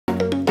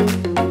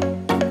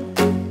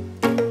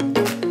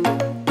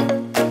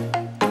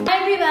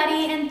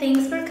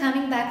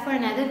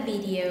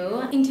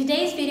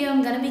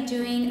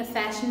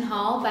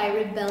haul by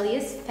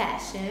Rebellious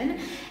Fashion.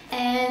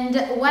 And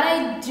what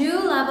I do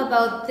love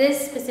about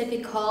this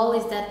specific haul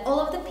is that all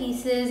of the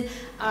pieces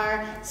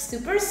are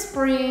super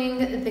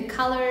spring, the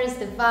colors,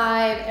 the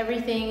vibe,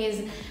 everything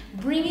is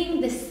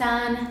bringing the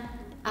sun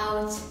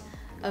out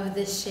of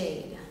the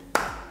shade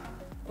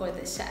or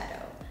the shadow.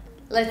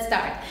 Let's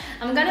start.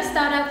 I'm gonna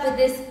start off with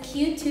this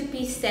cute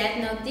two-piece set.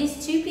 Now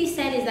this two-piece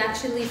set is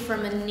actually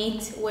from a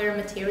knitwear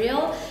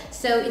material,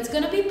 so it's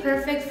gonna be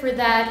perfect for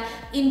that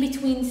in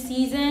between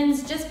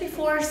seasons, just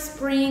before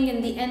spring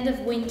and the end of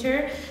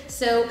winter.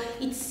 So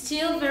it's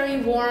still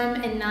very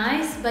warm and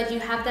nice, but you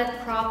have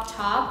that crop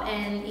top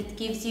and it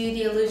gives you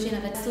the illusion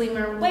of a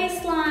slimmer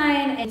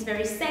waistline. It's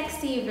very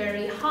sexy,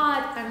 very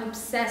hot. I'm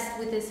obsessed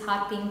with this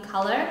hot pink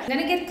color. I'm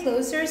gonna get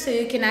closer so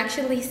you can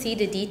actually see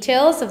the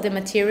details of the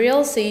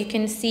material, so you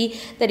can see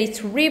that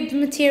it's ribbed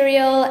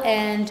material,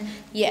 and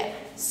yeah,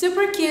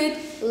 super cute,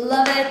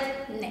 love it.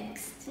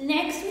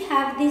 Next we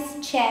have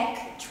these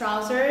check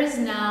trousers.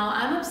 Now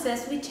I'm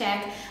obsessed with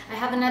check. I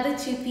have another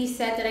two-piece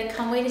set that I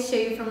can't wait to show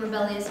you from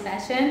Rebellious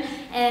Fashion,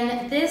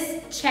 and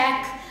this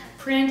check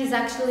print is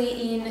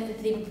actually in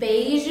the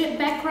beige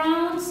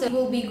background, so it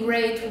will be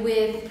great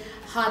with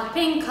hot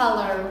pink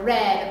color,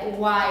 red,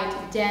 white,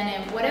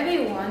 denim, whatever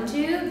you want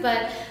to,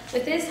 but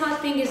with this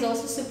hot pink is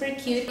also super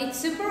cute. It's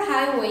super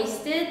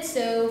high-waisted,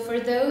 so for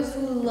those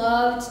who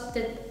loved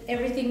that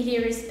everything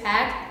here is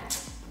packed,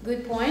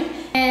 good point.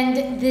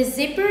 And the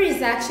zipper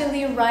is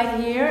actually right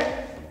here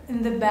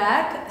in the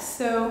back,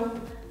 so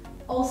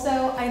also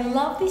I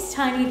love these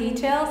tiny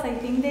details. I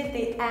think that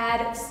they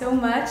add so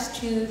much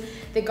to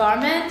the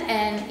garment,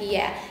 and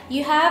yeah,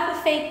 you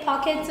have fake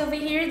pockets over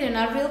here. They're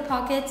not real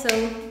pockets,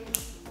 so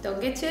don't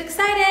get too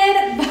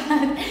excited,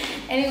 but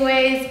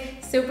anyways,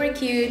 super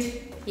cute,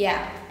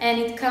 yeah. And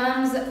it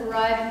comes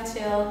right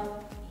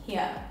until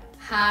here.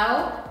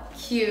 How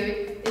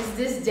cute is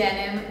this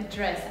denim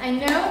dress? I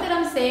know that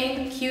I'm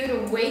saying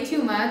cute way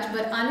too much,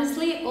 but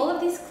honestly, all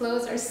of these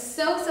clothes are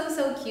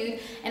so cute,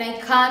 and I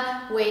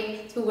can't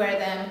wait to wear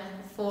them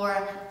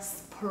for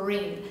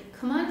spring.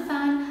 Come on,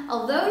 fan.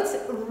 Although it's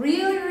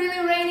really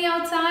rainy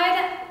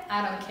outside,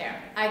 I don't care.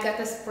 I got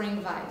the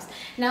spring vibes.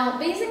 Now,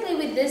 basically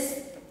with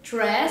this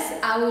dress,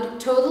 I would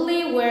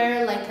totally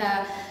wear like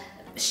a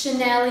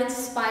Chanel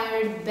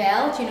inspired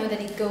belt, you know, that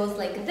it goes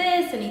like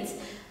this and it's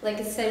like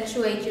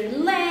accentuate your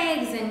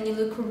legs and you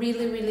look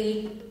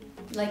really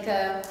like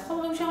a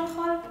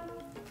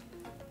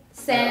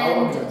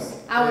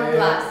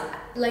hourglass,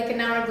 like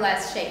an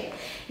hourglass shape.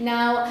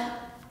 Now,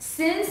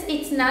 since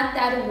it's not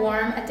that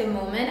warm at the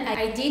moment,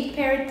 I did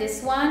pair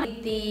this one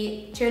with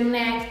the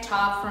turtleneck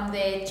top from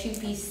the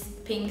two-piece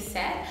pink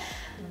set.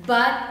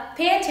 But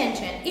pay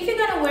attention, if you're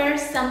gonna wear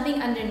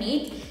something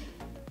underneath,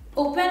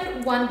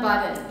 open one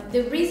button.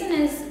 The reason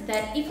is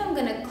that if I'm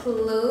gonna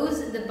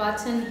close the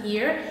button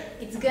here,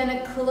 it's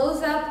gonna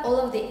close up all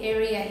of the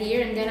area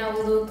here, and then I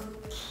will look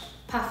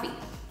puffy.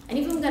 And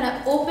if I'm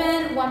gonna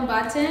open one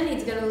button,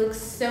 it's gonna look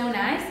so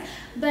nice.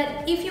 But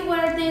if you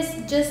wear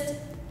this just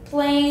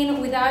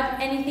plain without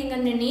anything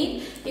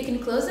underneath, you can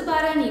close the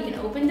button, you can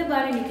open the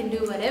button, you can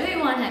do whatever you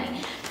want,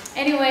 honey.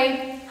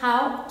 Anyway,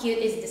 how cute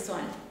is this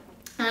one?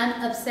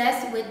 I'm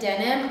obsessed with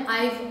denim.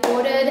 I've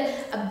ordered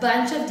a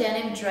bunch of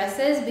denim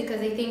dresses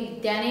because I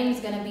think denim is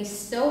gonna be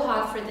so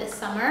hot for this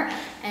summer.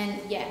 And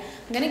yeah,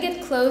 I'm gonna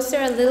get closer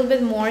a little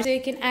bit more so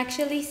you can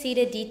actually see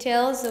the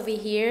details over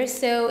here.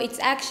 So it's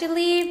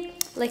actually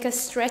like a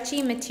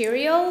stretchy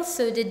material.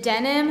 So the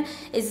denim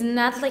is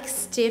not like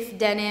stiff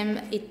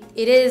denim.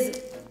 It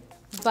is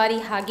body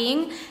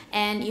hugging,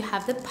 and you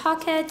have the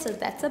pocket, so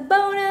that's a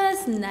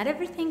bonus. Not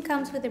everything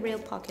comes with the real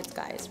pockets,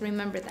 guys.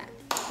 Remember that.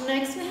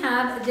 Next we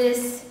have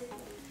this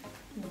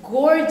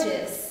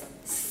gorgeous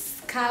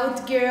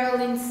scout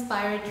girl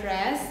inspired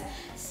dress.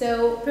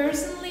 So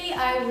personally,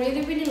 I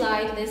really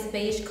like this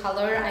beige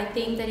color. I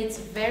think that it's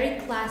very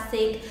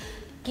classic,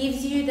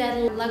 gives you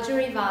that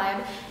luxury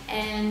vibe.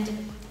 And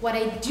what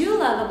I do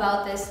love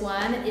about this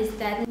one is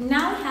that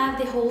now we have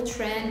the whole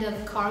trend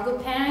of cargo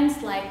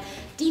pants, like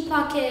deep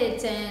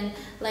pockets and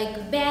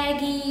like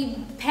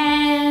baggy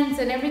pants,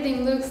 and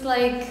everything looks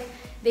like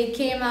they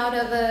came out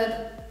of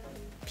a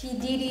P.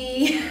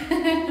 Diddy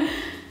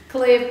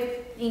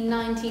clip in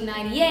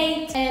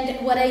 1998.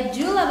 And what I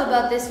do love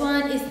about this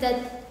one is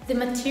that the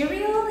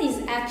material is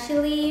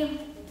actually,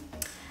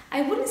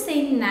 I wouldn't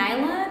say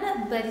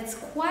nylon, but it's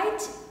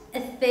quite a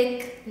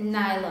thick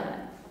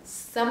nylon,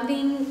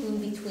 something in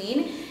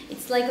between.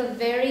 It's like a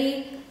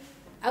very,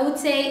 I would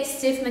say,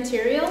 stiff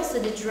material, so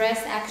the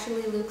dress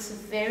actually looks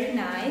very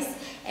nice,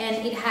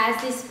 and it has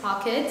this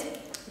pocket,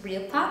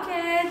 real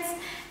pockets,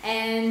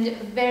 and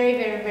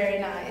very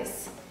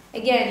nice.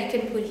 Again, you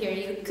can put here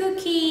your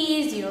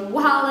cookies, your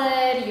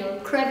wallet, your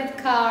credit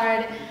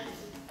card,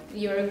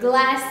 your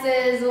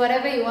glasses,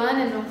 whatever you want,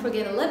 and don't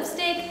forget a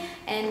lipstick.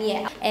 And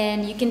yeah,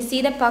 and you can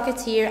see the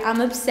pockets here.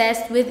 I'm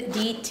obsessed with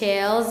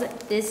details.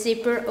 This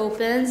zipper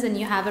opens and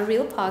you have a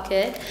real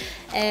pocket,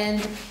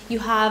 and you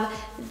have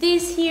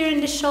this here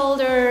in the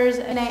shoulders,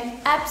 and I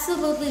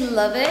absolutely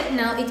love it.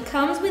 Now it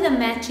comes with a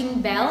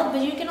matching belt,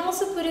 but you can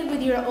also put it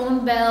with your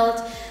own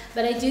belt,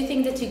 but I do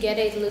think that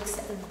together it looks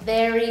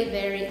very,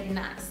 very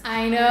nice.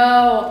 I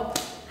know,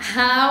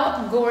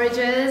 how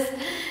gorgeous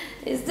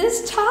is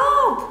this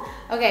top?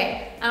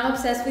 Okay, I'm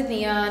obsessed with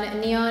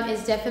neon. Neon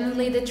is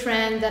definitely the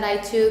trend that I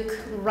took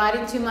right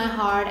into my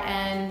heart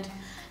and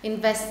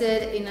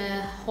invested in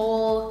a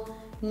whole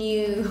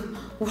new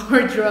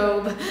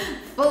wardrobe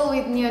full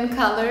with neon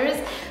colors.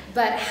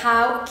 But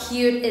how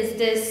cute is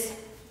this?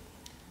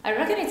 I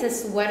reckon it's a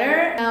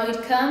sweater. Now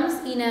it comes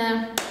in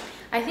a,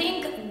 I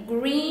think,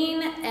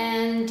 green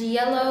and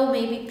yellow,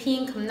 maybe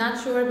pink, I'm not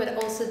sure,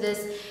 but also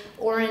this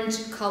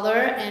orange color,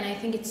 and I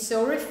think it's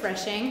so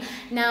refreshing.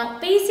 Now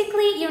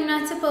basically you're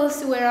not supposed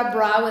to wear a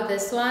bra with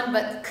this one,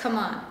 but come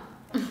on.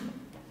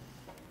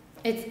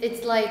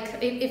 It's like,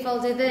 if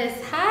I'll do this,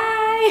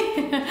 hi,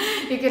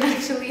 you can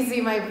actually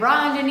see my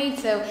bra underneath.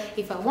 So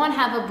if I won't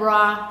have a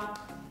bra,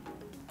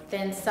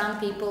 then some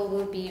people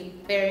will be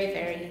very,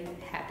 very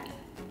happy.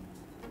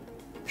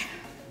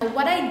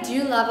 What I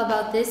do love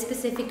about this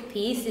specific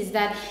piece is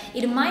that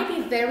it might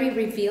be very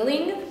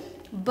revealing,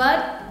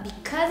 but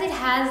because it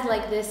has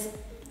like this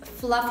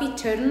fluffy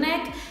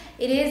turtleneck,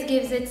 it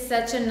gives it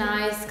such a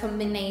nice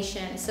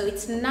combination. So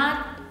it's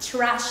not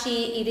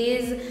trashy, it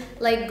is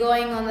like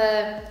going on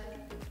the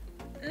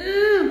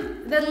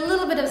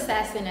little bit of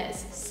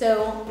sassiness.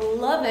 So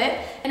love it.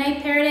 And I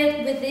paired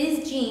it with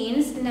these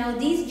jeans. Now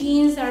these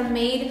jeans are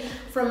made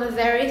from a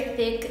very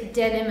thick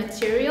denim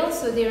material,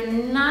 so they're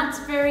not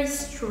very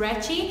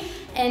stretchy,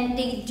 and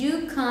they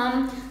do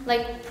come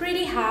like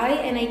pretty high,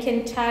 and I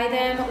can tie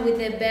them with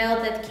the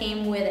belt that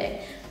came with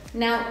it.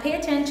 Now pay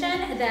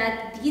attention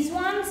that these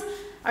ones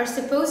are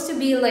supposed to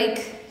be like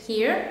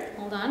here,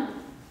 hold on,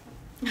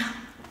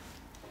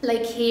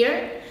 like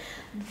here,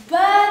 but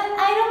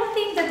I don't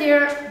think that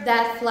they're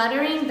that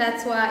flattering.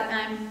 That's why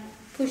I'm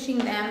pushing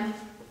them.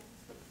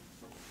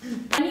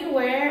 When you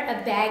wear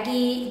a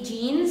baggy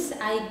jeans,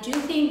 I do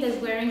think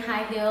that wearing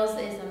high heels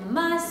is a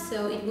must,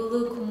 so it will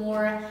look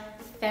more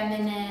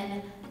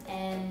feminine.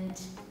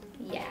 And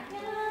yeah,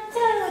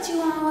 tell me what you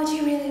want, what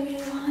you really,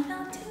 really want.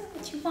 No, tell me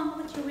what you want,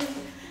 what you really.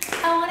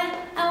 I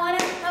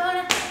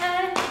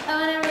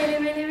wanna really,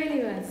 really,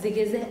 really want. Zig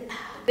is it.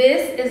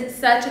 This is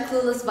such a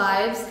clueless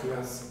vibes.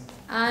 Yes.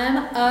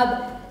 I'm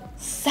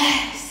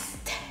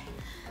obsessed.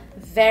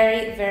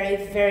 Very, very,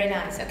 very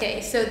nice. Okay,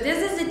 so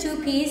this is the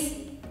two-piece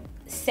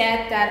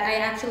set that I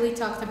actually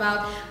talked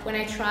about when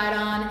I tried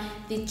on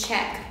the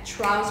check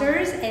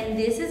trousers, and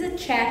this is a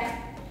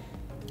check,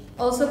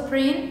 also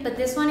print, but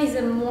this one is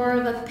a more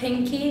of a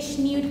pinkish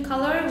nude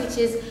color, which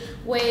is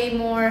way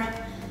more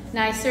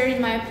nicer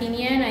in my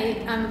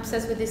opinion. I'm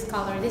obsessed with this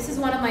color. This is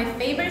one of my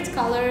favorite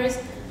colors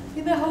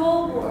in the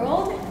whole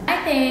world.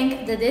 I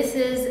think that this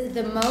is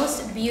the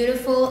most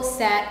beautiful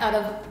set out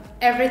of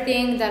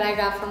everything that I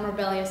got from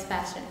Rebellious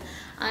Fashion.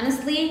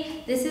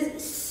 Honestly, this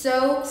is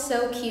so,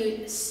 so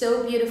cute,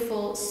 so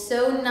beautiful,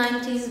 so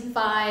 90s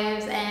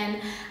vibes,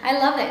 and I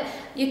love it.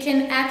 You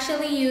can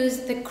actually use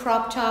the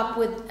crop top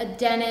with a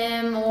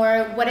denim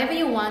or whatever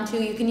you want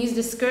to. You can use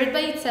the skirt by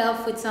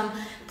itself with some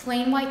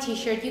plain white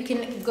t-shirt. You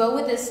can go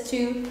with this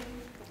too,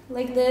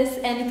 like this,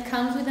 and it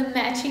comes with a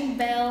matching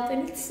belt,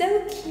 and it's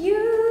so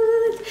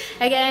cute.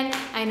 Again,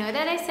 I know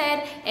that I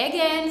said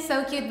again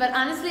so cute, but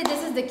honestly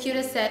this is the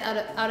cutest set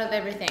out of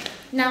everything.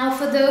 Now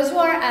for those who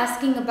are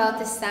asking about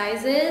the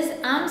sizes,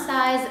 I'm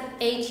size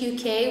 8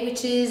 UK,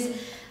 which is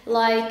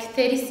like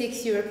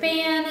 36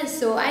 European,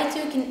 so I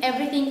took in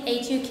everything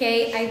 8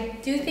 UK. I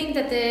do think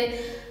that the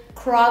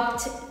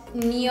cropped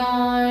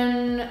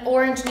neon,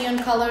 orange neon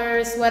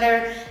color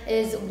sweater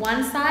is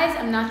one size,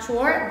 I'm not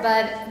sure,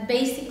 but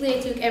basically I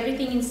took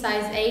everything in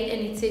size 8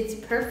 and it sits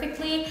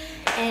perfectly,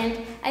 and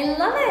I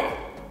love it.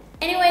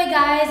 Anyway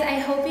guys, I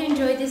hope you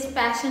enjoyed this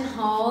fashion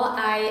haul.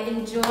 I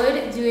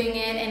enjoyed doing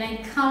it, and I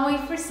can't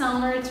wait for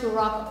summer to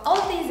rock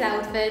all these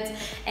outfits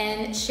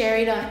and share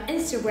it on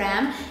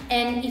Instagram.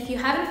 And if you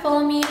haven't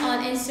followed me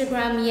on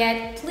Instagram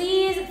yet,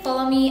 please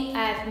follow me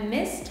at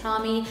Miss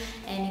Tommy.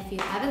 And if you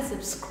haven't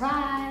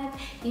subscribed,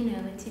 you know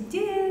what to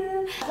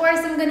do. Of course,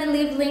 I'm gonna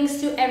leave links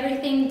to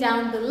everything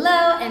down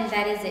below, and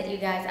that is it, you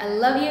guys. I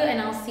love you, and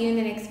I'll see you in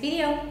the next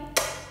video.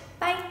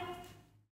 Bye.